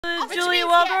Julia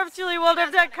Waldorf,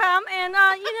 JuliaWaldorf.com, and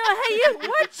hey,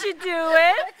 what you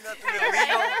doing? Nothing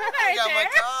illegal. I got my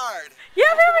card. Yeah,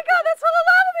 there we go. That's what a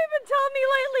lot of you have been telling me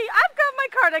lately. I've got my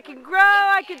card. I can grow,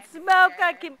 I can smoke,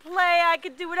 I can play, I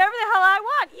can do whatever the hell I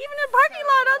want, even in a parking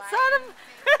lot outside in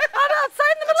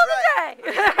the middle of the day.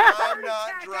 I'm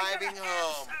not driving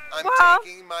home. I'm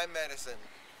taking my medicine.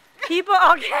 People,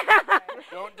 okay.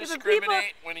 Don't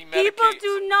discriminate when he medicates. People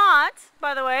do not,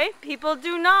 by the way, people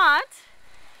do not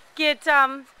get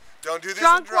Don't do this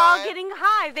drunk and while drive. getting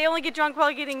high. They only get drunk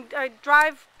while getting,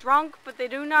 drive drunk, but they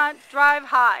do not drive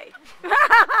high.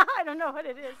 I don't know what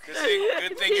it is.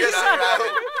 Good thing you're Just not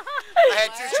driving. I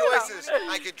had two choices.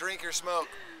 I could drink or smoke.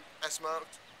 I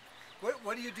smoked.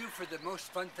 What do you do for the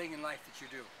most fun thing in life that you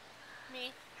do?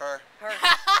 Me. Her.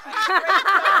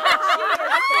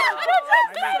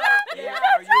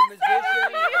 Are you a musician?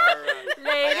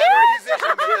 Lady. I am a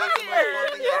musician, but that's the most fun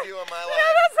thing I do in my life.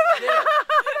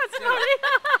 That's funny.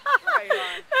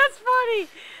 That's funny.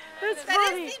 That's funny.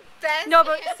 That is the best No,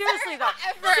 but answer seriously though,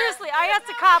 ever. seriously, I asked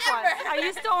a cop once. I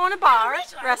used to own a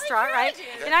restaurant, right?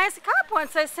 And I asked a cop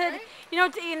once. I said,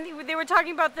 they were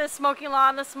talking about the smoking law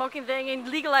and the smoking thing and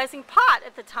legalizing pot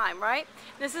at the time, right?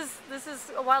 This is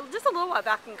just a little while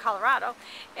back in Colorado.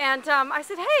 And I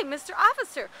said, hey, Mr.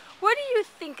 Officer, what do you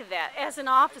think of that as an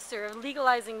officer of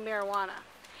legalizing marijuana?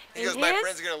 He goes, my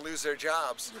friends are going to lose their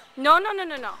jobs. No.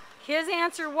 His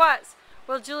answer was,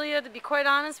 well, Julia, to be quite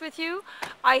honest with you,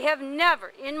 I have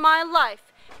never in my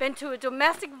life been to a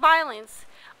domestic violence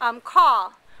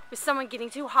call with someone getting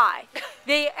too high.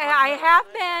 I have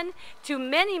been to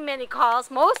many calls,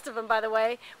 most of them, by the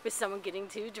way, with someone getting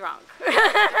too drunk. So,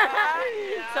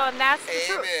 and that's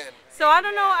the truth. So I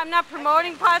don't know, I'm not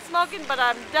promoting pot smoking, but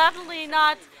I'm definitely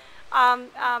not,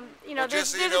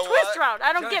 there's a twist around.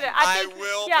 I don't get it. I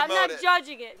will I'm promote not it.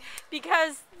 judging it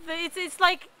because it's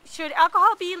like, should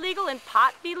alcohol be legal and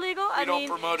pot be legal? We don't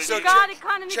promote it. So you got it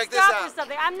kind of check mixed this up or out.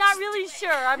 something. I'm not really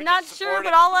sure. I'm not sure, support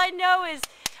but it. all I know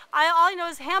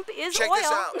is hemp is Check oil. this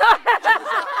out. Check this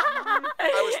out.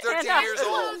 I was 13 years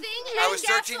old. I was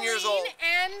 13 years old.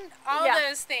 And all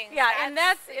those things. Yeah, and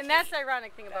that's the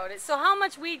ironic thing about it. So how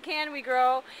much weed can we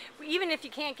grow, even if you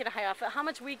can't get a high off it, how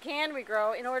much weed can we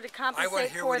grow in order to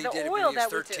compensate for the oil that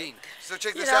we do? So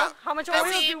check this out. How much oil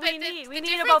do we need? We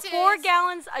need about difference 4 is-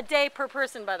 gallons a day per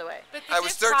person, by the way. I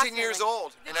was 13 years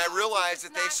old, and I realized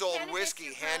that they sold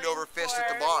whiskey hand over fist at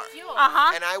the bar.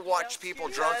 And I watched people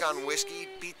drunk on whiskey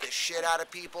beat the shit out of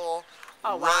people,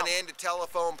 run into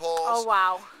telephone poles. Oh,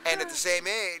 wow. And at the same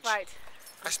age, Right.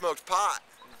 I smoked pot.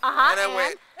 Uh-huh. And I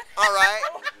went, all right,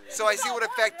 so I see what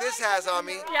effect this has on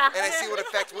me, Yeah. and I see what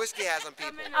effect whiskey has on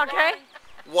people. Okay.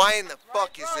 Why in the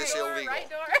fuck is this illegal?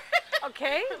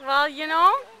 Okay. Well, I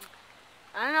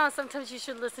don't know. Sometimes you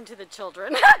should listen to the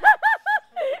children.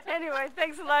 Anyway,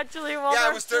 thanks a lot, Julia Waldorf. Yeah,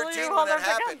 I was 13 when that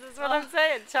happened. That's what I'm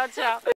saying. Ciao, ciao.